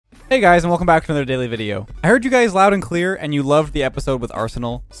Hey guys, and welcome back to another daily video. I heard you guys loud and clear and you loved the episode with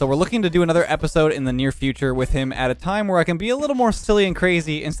Arsenal, so we're looking to do another episode in the near future with him at a time where I can be a little more silly and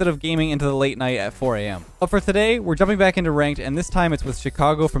crazy instead of gaming into the late night at 4 AM. But for today, we're jumping back into ranked, and this time it's with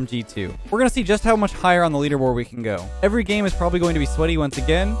Chicago from G2. We're gonna see just how much higher on the leaderboard we can go. Every game is probably going to be sweaty once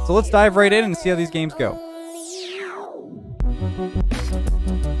again, so let's dive right in and see how these games go.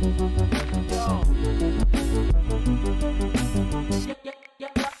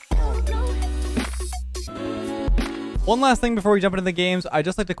 One last thing before we jump into the games, I'd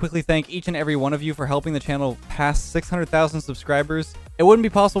just like to quickly thank each and every one of you for helping the channel past 600,000 subscribers. It wouldn't be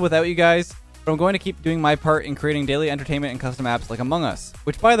possible without you guys, but I'm going to keep doing my part in creating daily entertainment and custom apps like Among Us,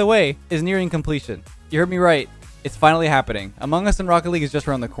 which by the way, is nearing completion. You heard me right, it's finally happening. Among Us and Rocket League is just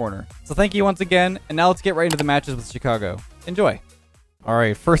around the corner. So thank you once again, and now let's get right into the matches with Chicago. Enjoy.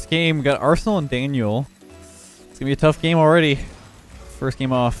 Alright, first game, we got Arsenal and Daniel. It's gonna be a tough game already. First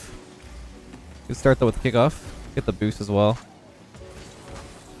game off. Good start though with the kickoff. Get the boost as well.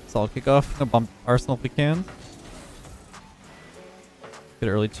 Solid kickoff. Gonna bump Arsenal if we can. Good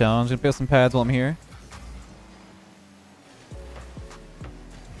early challenge. Gonna pick up some pads while I'm here.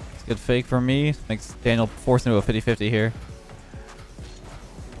 It's a good fake for me. Makes Daniel force into a 50-50 here.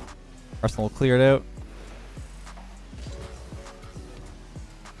 Arsenal cleared out.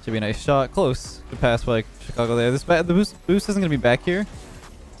 Should be a nice shot. Close. Good pass by Chicago there. The boost isn't gonna be back here,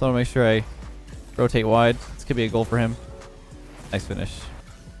 so I wanna make sure I rotate wide. This could be a goal for him. Nice finish.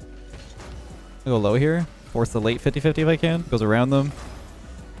 I'll go low here. Force the late 50-50 if I can. Goes around them.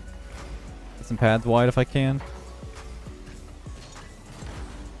 Get some pads wide if I can.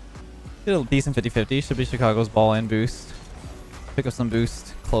 Get a decent 50-50. Should be Chicago's ball and boost. Pick up some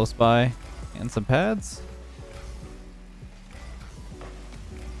boost close by. And some pads.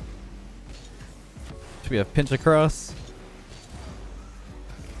 Should be a pinch across.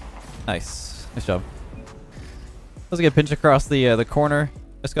 Nice. Nice job. That was a good pinch across the corner.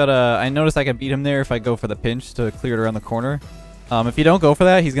 Just gotta. I noticed I can beat him there if I go for the pinch to clear it around the corner. If you don't go for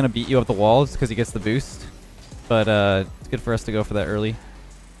that, he's gonna beat you up the wall just because he gets the boost. But it's good for us to go for that early.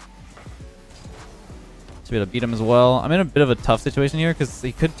 Should be able to beat him as well. I'm in a bit of a tough situation here because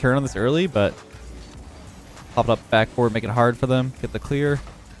he could turn on this early, but pop it up backboard, make it hard for them. Get the clear.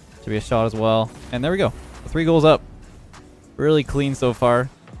 Should be a shot as well. And there we go. 3 goals up. Really clean so far.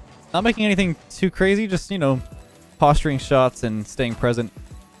 Not making anything too crazy, just, you know, posturing shots and staying present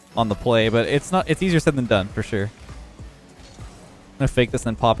on the play, but it's easier said than done for sure. I'm gonna fake this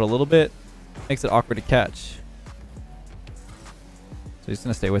and then pop it a little bit. Makes it awkward to catch. So he's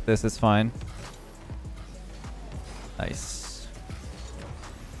gonna stay with this, it's fine. Nice.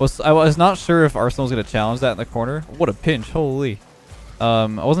 I was not sure if Arsenal was gonna challenge that in the corner. What a pinch, holy. I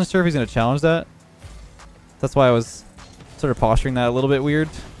wasn't sure if he's gonna challenge that. That's why I was sort of posturing that a little bit weird.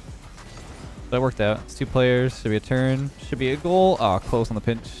 That worked out. It's 2 players. Should be a turn. Should be a goal. Oh, close on the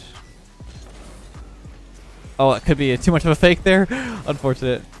pinch. Oh, it could be too much of a fake there.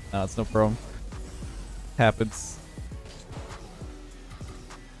 Unfortunate. No, it's no problem. Happens.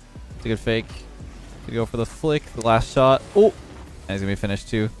 It's a good fake. Could go for the flick. The last shot. Oh! And he's going to be finished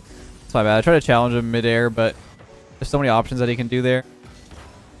too. It's my bad. I tried to challenge him midair, but there's so many options that he can do there.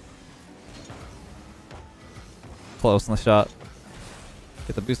 Close on the shot.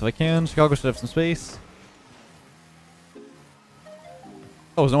 Get the boost if I can. Chicago should have some space.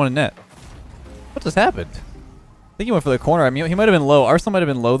 Oh, there's no one in net. What just happened? I think he went for the corner. I mean, he might have been low. Arsenal might have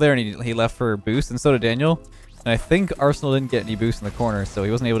been low there, and he left for boost, and so did Daniel. And I think Arsenal didn't get any boost in the corner, so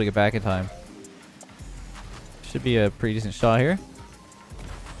he wasn't able to get back in time. Should be a pretty decent shot here.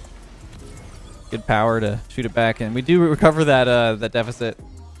 Good power to shoot it back, and we do recover that deficit,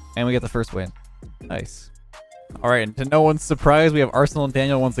 and we get the first win. Nice. Alright, and to no one's surprise, we have Arsenal and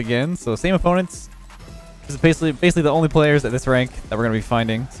Daniel once again. So same opponents. This is basically the only players at this rank that we're going to be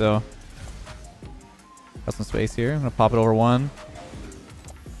finding. So got some space here. I'm going to pop it over one.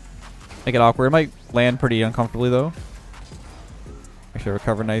 Make it awkward. It might land pretty uncomfortably though. Make sure I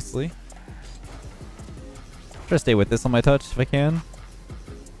recover nicely. Try to stay with this on my touch if I can.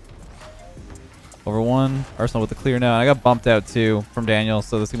 Over one. Arsenal with the clear now. And I got bumped out too from Daniel,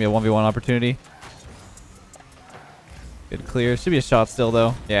 so this is going to be a 1v1 opportunity. Good clear. Should be a shot still,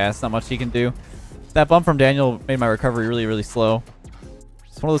 though. Yeah, it's not much he can do. That bump from Daniel made my recovery really, really slow.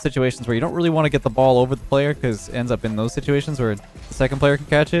 It's one of those situations where you don't really want to get the ball over the player because it ends up in those situations where the second player can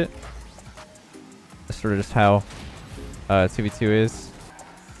catch it. That's sort of just how 2v2 is.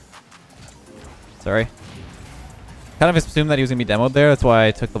 Sorry. Kind of assumed that he was going to be demoed there. That's why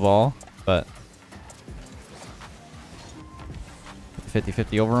I took the ball. But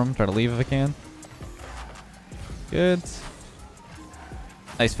 50-50 over him. Try to leave if I can. Good.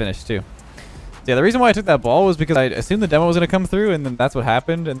 Nice finish, too. So yeah, the reason why I took that ball was because I assumed the demo was going to come through, and then that's what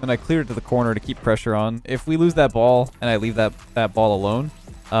happened, and then I cleared it to the corner to keep pressure on. If we lose that ball, and I leave that ball alone,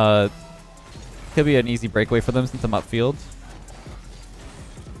 could be an easy breakaway for them since I'm upfield.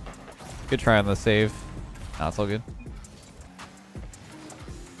 Good try on the save. Nah, it's all good.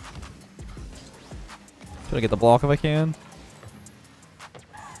 Try to get the block if I can.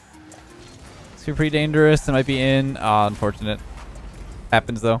 It's pretty dangerous. It might be in. Ah, unfortunate.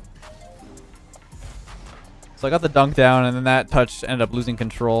 Happens though. So I got the dunk down, and then that touch ended up losing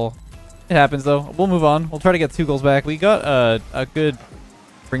control. It happens though. We'll move on. We'll try to get 2 goals back. We got a good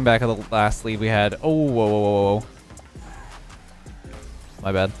bring back of the last lead we had. Oh, whoa, whoa, whoa, whoa.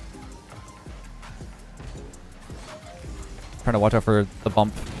 My bad. Trying to watch out for the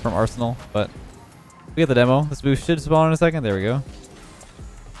bump from Arsenal, but we get the demo. This boost should spawn in a second. There we go.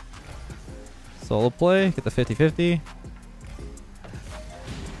 Solo play. Get the 50-50.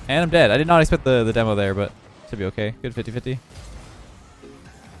 And I'm dead. I did not expect the demo there, but should be okay. Good 50-50.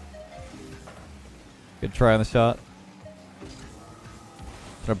 Good try on the shot.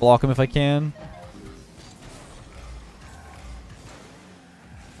 Try to block him if I can.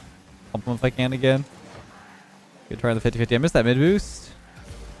 Pump him if I can again. Good try on the 50-50. I missed that mid boost.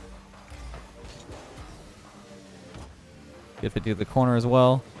 Good 50 to the corner as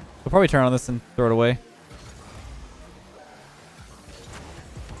well. We'll probably turn on this and throw it away.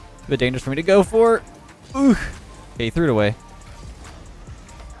 A bit dangerous for me to go for. Ooh. Okay, he threw it away.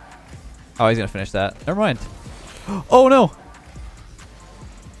 Oh, he's gonna finish that. Never mind. Oh no!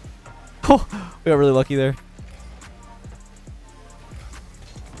 Oh, we got really lucky there.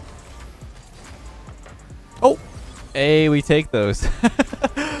 Oh! Hey, we take those.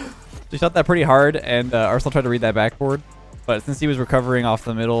 They shot that pretty hard, and Arsenal tried to read that backboard. But since he was recovering off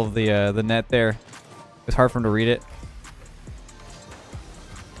the middle of the net there, it was hard for him to read it.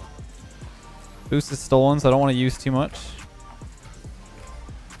 Boost is stolen, so I don't want to use too much.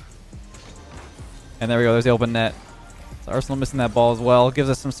 And there we go. There's the open net. So Arsenal missing that ball as well. Gives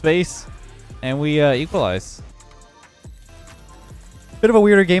us some space. And we equalize. Bit of a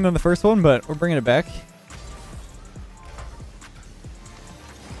weirder game than the first one, but we're bringing it back.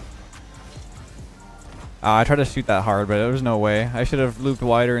 I tried to shoot that hard, but there was no way. I should have looped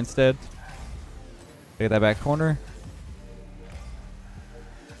wider instead. Get that back corner.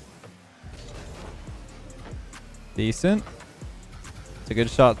 Decent. It's a good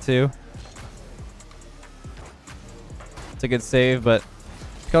shot too. It's a good save, but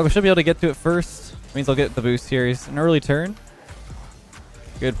Chicago should be able to get to it first. Means I'll get the boost here. He's an early turn.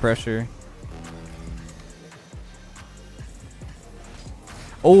 Good pressure.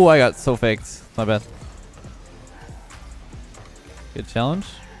 Oh, I got so faked. My bad. Good challenge.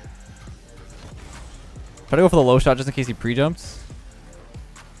 Try to go for the low shot just in case he pre-jumps.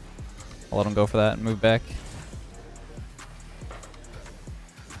 I'll let him go for that and move back.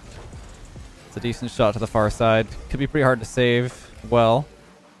 It's a decent shot to the far side. Could be pretty hard to save well.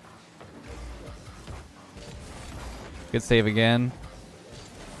 Good save again.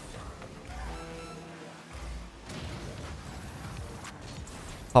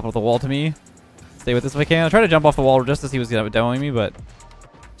 Pop up the wall to me. Stay with this if I can. I'll try to jump off the wall just as he was demoing me, but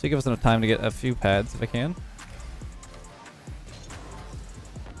should give us enough time to get a few pads if I can.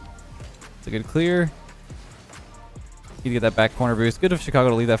 It's a good clear. Need to get that back corner boost. Good of Chicago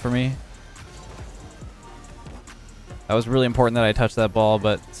to leave that for me. That was really important that I touched that ball,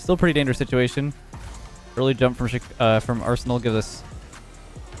 but still pretty dangerous situation. Early jump from Arsenal gives us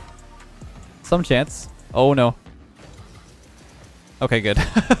some chance. Oh no. Okay, good.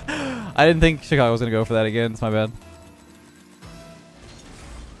 I didn't think Chicago was going to go for that again. It's my bad.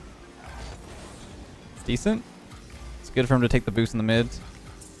 It's decent. It's good for him to take the boost in the mid.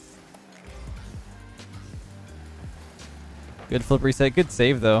 Good flip reset. Good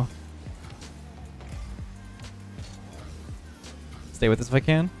save, though. Stay with this if I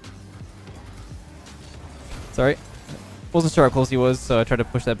can. Sorry. Wasn't sure how close he was, so I tried to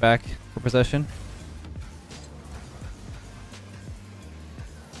push that back for possession.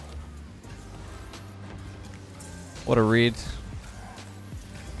 What a read.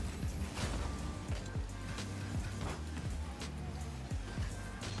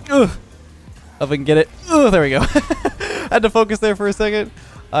 Ugh. If I can get it. Ugh, there we go. Had to focus there for a second.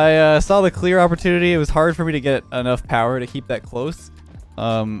 I saw the clear opportunity. It was hard for me to get enough power to keep that close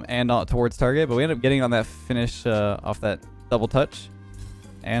and not towards target, but we ended up getting on that finish off that double touch.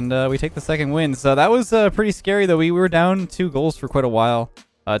 And we take the second win. So that was pretty scary, though. We were down 2 goals for quite a while.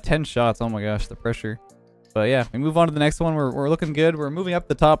 10 shots. Oh my gosh, the pressure. But yeah, we move on to the next one. We're looking good. We're moving up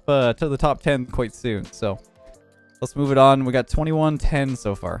the top to the top 10 quite soon. So Let's move it on. We got 21-10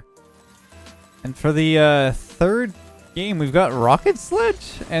 so far. And for the third game, we've got Rocket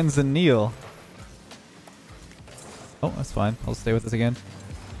Sledge and Zanil. Oh, that's fine. I'll stay with this again.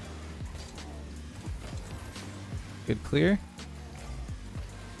 Good clear.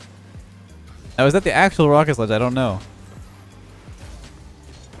 Now, is that the actual Rocket Sledge? I don't know.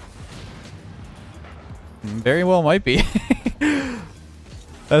 Very well might be.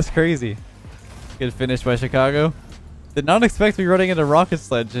 That's crazy. Good finish by Chicago. Did not expect to be running into Rocket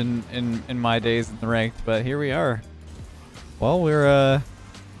Sledge in my days in the ranked, but here we are. Well, we're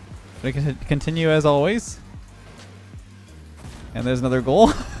going to continue as always. And there's another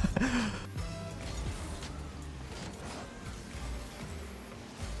goal.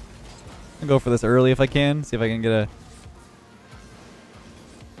 I'll go for this early if I can. See if I can get a...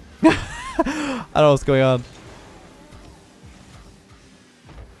 I don't know what's going on.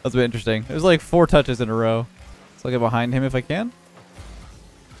 That's a bit interesting. There's like 4 touches in a row. So I'll get behind him if I can.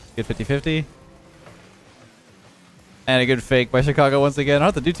 Good 50-50. And a good fake by Chicago once again. I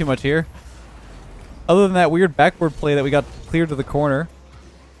don't have to do too much here. Other than that weird backboard play that we got cleared to the corner.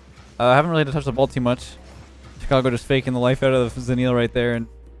 I haven't really had to touch the ball too much. Chicago just faking the life out of Zanil right there. And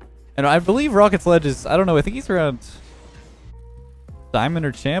I believe Rocket Sledge is, I don't know, I think he's around Diamond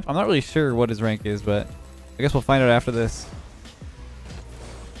or Champ. I'm not really sure what his rank is, but I guess we'll find out after this.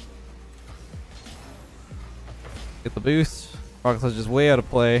 Get the boost. Rocket Sledge is way out of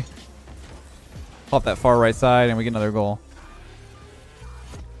play. Pop that far right side and we get another goal.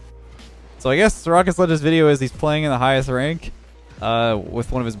 So I guess Rocket Sledge's video is he's playing in the highest rank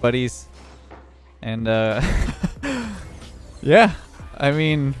with one of his buddies. And yeah, I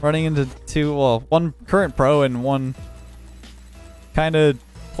mean, running into one current pro and one kind of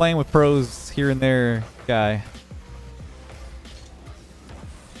playing with pros here and there guy.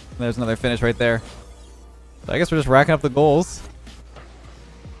 There's another finish right there. So I guess we're just racking up the goals.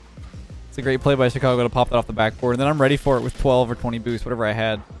 It's a great play by Chicago to pop that off the backboard. And then I'm ready for it with 12 or 20 boosts, whatever I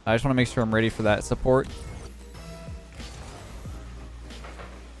had. I just want to make sure I'm ready for that support.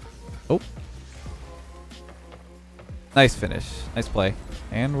 Oh. Nice finish. Nice play.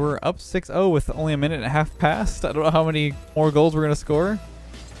 And we're up 6-0 with only a minute and a half passed. I don't know how many more goals we're going to score.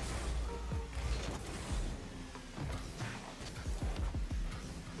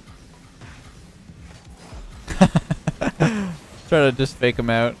 Try to just fake him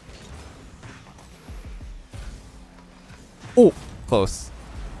out. Oh, close.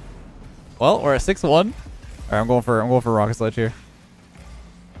 Well, we're at 6-1. All right, I'm going for Rocket Sledge here.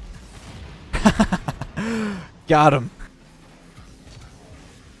 Got him.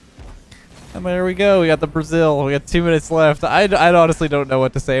 And there we go. We got the Brazil. We got 2 minutes left. I honestly don't know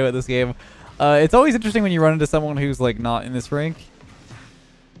what to say about this game. It's always interesting when you run into someone who's like not in this rank,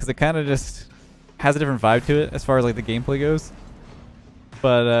 because it kind of just has a different vibe to it as far as like the gameplay goes.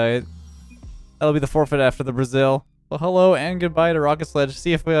 But that'll be the forfeit after the Brazil. Well, hello and goodbye to Rocket Sledge.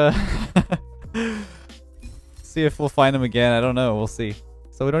 See if see if we'll find him again. I don't know. We'll see.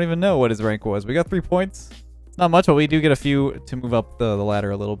 So we don't even know what his rank was. We got 3 points. Not much, but we do get a few to move up the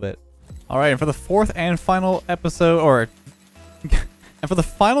ladder a little bit. All right, and for the 4th and final episode, or and for the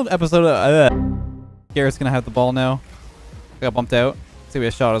final episode, Garrett's gonna have the ball now. I got bumped out. See, we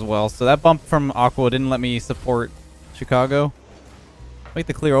had a shot as well. So that bump from Aqua didn't let me support Chicago. Make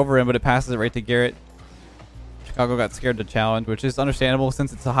the clear over him, but it passes it right to Garrett. Chicago got scared to challenge, which is understandable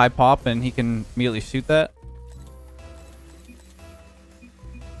since it's a high pop and he can immediately shoot that.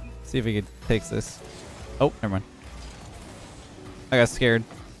 See if he takes this. Oh, never mind. I got scared.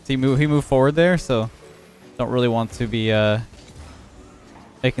 See, he moved forward there, so don't really want to be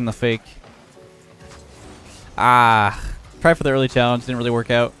making the fake. Ah, tried for the early challenge, didn't really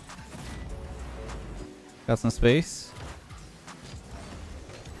work out. Got some space.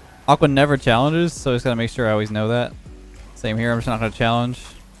 Aqua never challenges, so I just gotta make sure I always know that. Same here, I'm just not gonna challenge.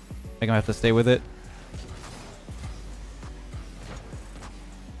 Make him have to stay with it.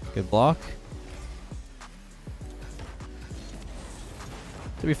 Good block.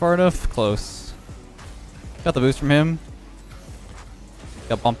 To be far enough? Close. Got the boost from him.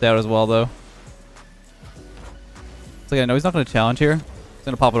 Got bumped out as well, though. So yeah, no, he's not gonna challenge here. He's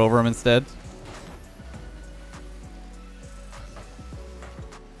gonna pop it over him instead.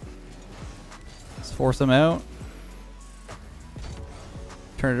 Force him out.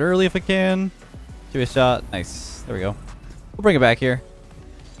 Turn it early if I can. Give it a shot. Nice. There we go. We'll bring it back here.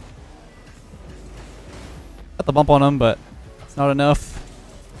 Got the bump on him, but it's not enough.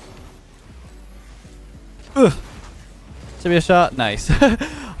 Ugh. Should be a shot. Nice. Tried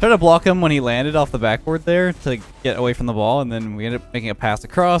to block him when he landed off the backboard there to get away from the ball, and then we ended up making a pass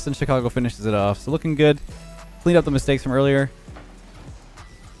across, and Chicago finishes it off. So looking good. Cleaned up the mistakes from earlier.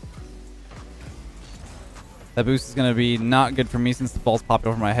 That boost is going to be not good for me since the ball's popped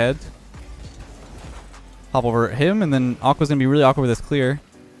over my head. Pop over him, and then Aqua's going to be really awkward with this clear.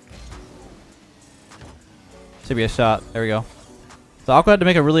 Should be a shot. There we go. So Aqua had to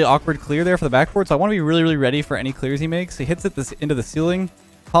make a really awkward clear there for the backboard, so I want to be really, really ready for any clears he makes. He hits it into the ceiling,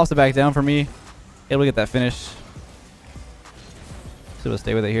 pops it back down for me, able to get that finish. Should be able to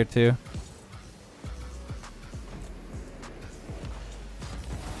stay with it here too.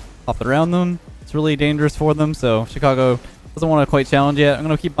 Pop it around them. It's really dangerous for them, so Chicago doesn't want to quite challenge yet. I'm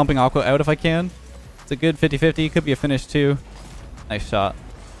going to keep bumping Aqua out if I can. It's a good 50-50. Could be a finish too. Nice shot.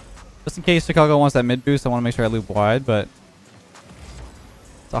 Just in case Chicago wants that mid boost, I want to make sure I loop wide, but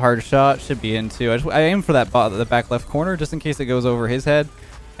it's a hard shot. Should be in too. I aim for the back left corner just in case it goes over his head.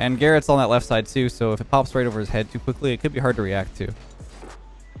 And Garrett's on that left side too, so if it pops right over his head too quickly, it could be hard to react to.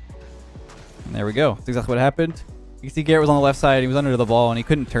 And there we go. That's exactly what happened. You can see Garrett was on the left side. He was under the ball, and he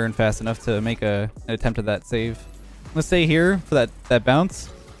couldn't turn fast enough to make an attempt at that save. Let's stay here for that bounce.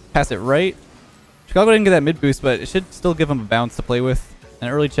 Pass it right. Chicago didn't get that mid boost, but it should still give him a bounce to play with. An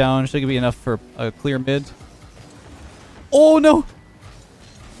early challenge should be enough for a clear mid. Oh, no.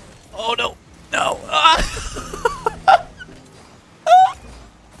 Oh, no. No. Ah.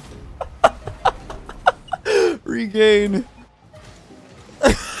 Regain.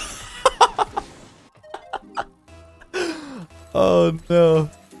 Oh no.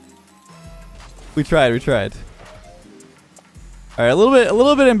 We tried. All right, a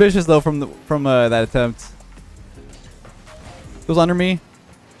little bit ambitious though from that attempt. Goes under me.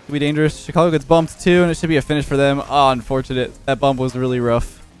 Could be dangerous. Chicago gets bumped too, and it should be a finish for them. Oh, unfortunate. That bump was really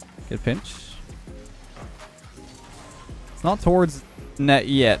rough. Good pinch. It's not towards net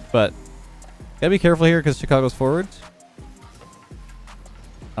yet, but gotta be careful here because Chicago's forward. I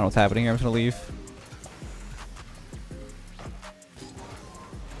don't know what's happening here. I'm just gonna leave.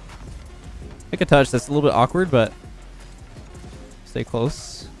 Make a touch that's a little bit awkward, but stay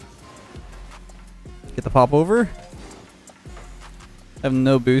close. Get the pop over. I have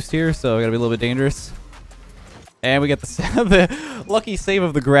no boost here, so I gotta be a little bit dangerous. And we get the lucky save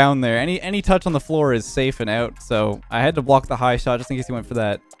of the ground there. Any touch on the floor is safe and out, so I had to block the high shot just in case he went for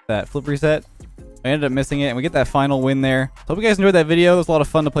that flip reset. I ended up missing it, and we get that final win there. So hope you guys enjoyed that video. It was a lot of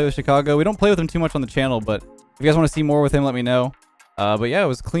fun to play with Chicago. We don't play with him too much on the channel, but if you guys want to see more with him, let me know. But yeah, it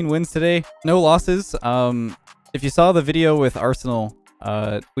was clean wins today. No losses. If you saw the video with Arsenal,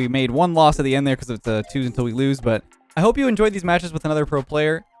 we made one loss at the end there because it's a 2 until we lose, but I hope you enjoyed these matches with another pro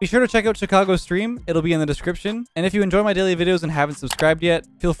player. Be sure to check out Chicago's stream. It'll be in the description. And if you enjoy my daily videos and haven't subscribed yet,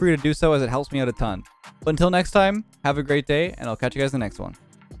 feel free to do so as it helps me out a ton. But until next time, have a great day, and I'll catch you guys in the next one.